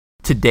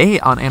Today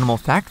on Animal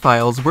Fact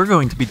Files, we're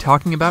going to be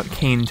talking about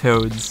cane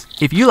toads.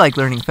 If you like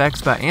learning facts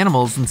about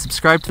animals, then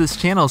subscribe to this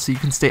channel so you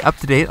can stay up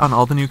to date on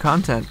all the new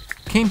content.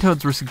 Cane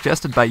toads were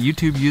suggested by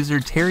YouTube user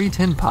Terry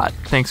Tinpot.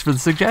 Thanks for the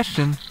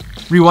suggestion.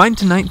 Rewind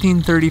to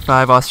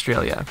 1935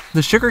 Australia.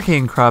 The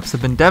sugarcane crops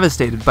have been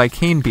devastated by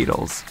cane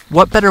beetles.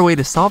 What better way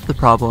to solve the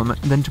problem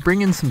than to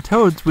bring in some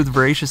toads with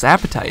voracious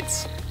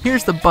appetites?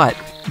 Here's the but.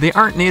 They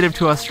aren't native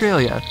to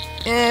Australia.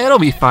 It'll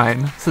be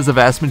fine, says a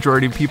vast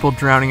majority of people,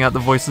 drowning out the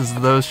voices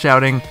of those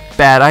shouting,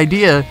 "Bad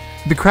idea!"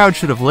 The crowd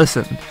should have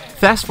listened.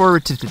 Fast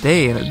forward to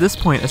today, and at this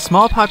point, a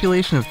small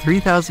population of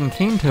 3,000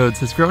 cane toads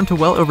has grown to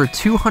well over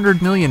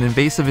 200 million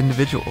invasive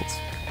individuals.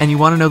 And you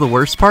want to know the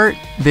worst part?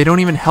 They don't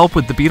even help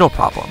with the beetle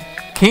problem.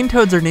 Cane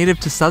toads are native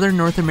to southern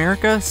North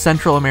America,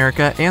 Central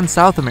America, and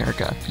South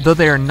America, though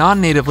they are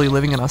non-natively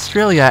living in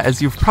Australia,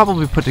 as you've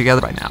probably put together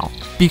by now.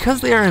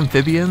 Because they are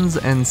amphibians,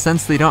 and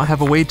since they don't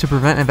have a way to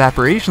prevent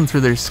evaporation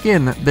through their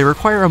skin, they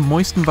require a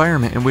moist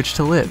environment in which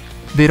to live.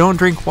 They don't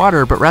drink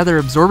water, but rather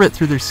absorb it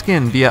through their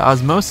skin via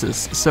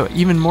osmosis, so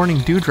even morning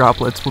dew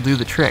droplets will do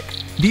the trick.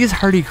 These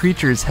hardy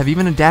creatures have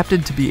even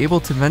adapted to be able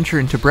to venture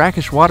into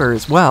brackish water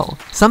as well,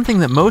 something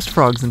that most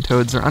frogs and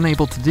toads are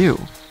unable to do.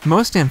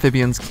 Most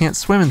amphibians can't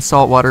swim in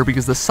salt water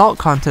because the salt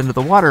content of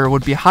the water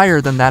would be higher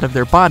than that of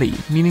their body,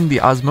 meaning the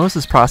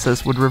osmosis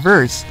process would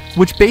reverse,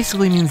 which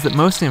basically means that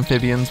most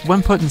amphibians,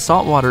 when put in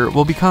salt water,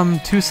 will become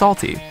too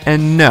salty.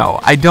 And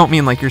no, I don't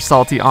mean like your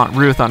salty Aunt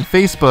Ruth on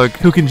Facebook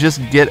who can just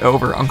get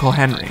over Uncle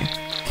Henry.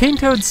 Cane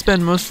toads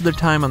spend most of their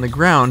time on the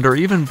ground or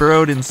even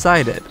burrowed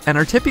inside it, and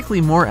are typically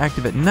more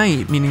active at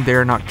night, meaning they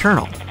are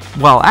nocturnal.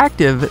 While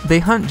active, they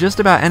hunt just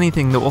about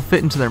anything that will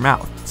fit into their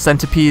mouth.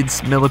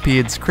 Centipedes,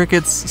 millipedes,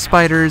 crickets,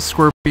 spiders,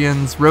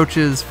 scorpions,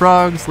 roaches,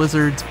 frogs,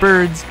 lizards,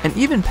 birds, and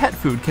even pet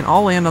food can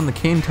all land on the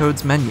cane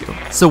toad's menu.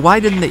 So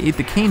why didn't they eat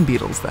the cane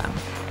beetles then?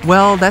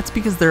 Well, that's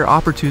because they're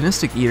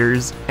opportunistic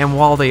eaters, and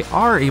while they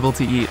are able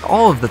to eat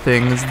all of the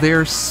things,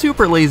 they're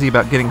super lazy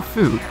about getting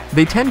food.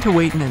 They tend to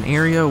wait in an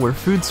area where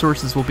food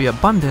sources will be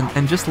abundant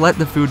and just let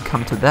the food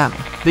come to them.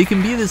 They can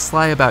be this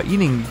sly about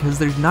eating because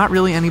there's not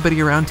really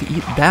anybody around to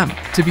eat them.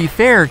 To be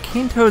fair,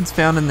 cane toads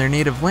found in their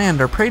native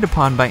land are preyed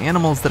upon by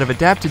animals that have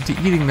adapted to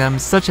eating them,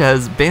 such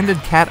as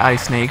banded cat eye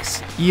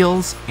snakes,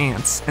 eels,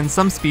 ants, and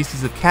some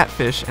species of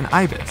catfish and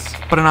ibis.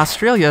 But in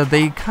Australia,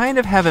 they kind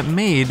of have it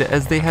made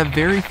as they have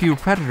very few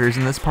predators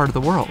in this part of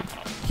the world.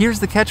 Here's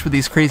the catch with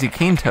these crazy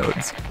cane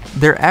toads.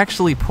 They're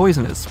actually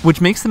poisonous, which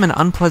makes them an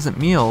unpleasant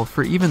meal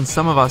for even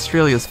some of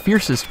Australia's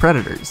fiercest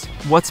predators.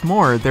 What's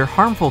more, they're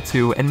harmful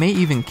to and may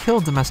even kill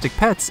domestic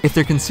pets if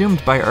they're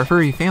consumed by our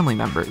furry family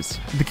members.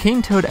 The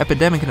cane toad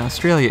epidemic in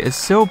Australia is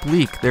so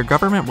bleak, their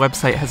government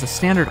website has a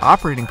standard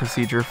operating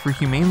procedure for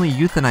humanely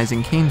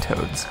euthanizing cane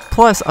toads.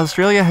 Plus,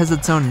 Australia has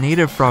its own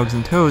native frogs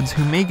and toads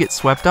who may get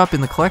swept up in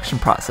the collection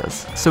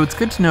process, so it's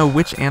good to know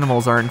which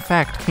animals are in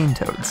fact cane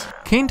toads.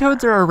 Cane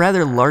toads are a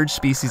rather large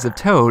species of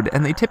toad,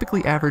 and they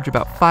typically average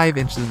about 5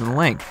 inches in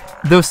length,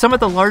 though some of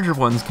the larger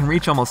ones can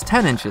reach almost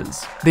 10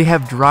 inches. They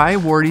have dry,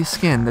 warty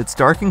skin that's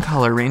dark in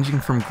color, ranging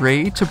from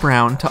gray to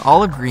brown to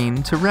olive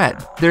green to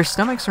red. Their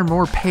stomachs are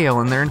more pale,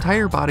 and their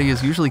entire body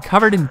is usually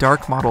covered in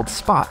dark mottled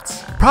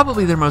spots.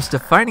 Probably their most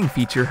defining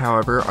feature,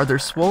 however, are their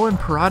swollen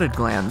parotid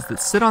glands that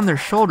sit on their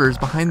shoulders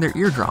behind their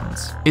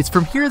eardrums. It's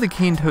from here the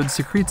cane toad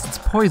secretes its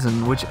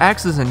poison, which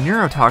acts as a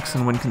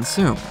neurotoxin when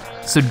consumed.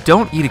 So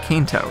don't eat a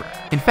cane toad.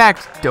 In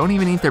fact, don't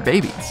even eat their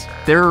babies.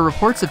 There are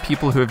reports of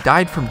people who have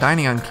died from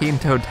dining on cane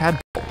toad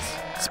tadpoles.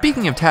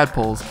 Speaking of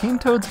tadpoles, cane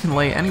toads can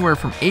lay anywhere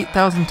from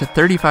 8,000 to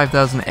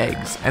 35,000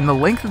 eggs, and the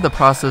length of the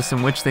process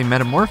in which they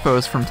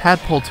metamorphose from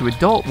tadpole to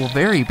adult will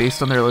vary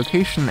based on their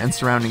location and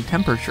surrounding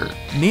temperature.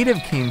 Native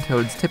cane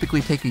toads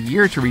typically take a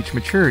year to reach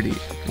maturity,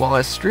 while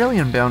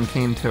Australian-bound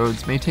cane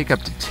toads may take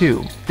up to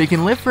 2. They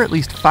can live for at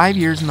least 5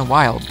 years in the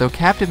wild, though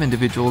captive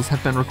individuals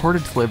have been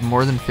recorded to live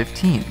more than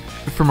 15.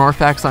 For more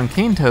facts on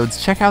cane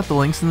toads, check out the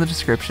links in the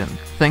description.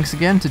 Thanks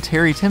again to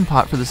Terry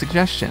Tinpot for the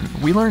suggestion.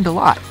 We learned a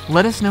lot.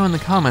 Let us know in the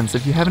comments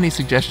if you have any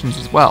suggestions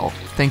as well.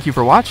 Thank you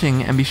for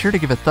watching, and be sure to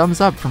give a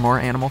thumbs up for more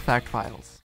Animal Fact Files.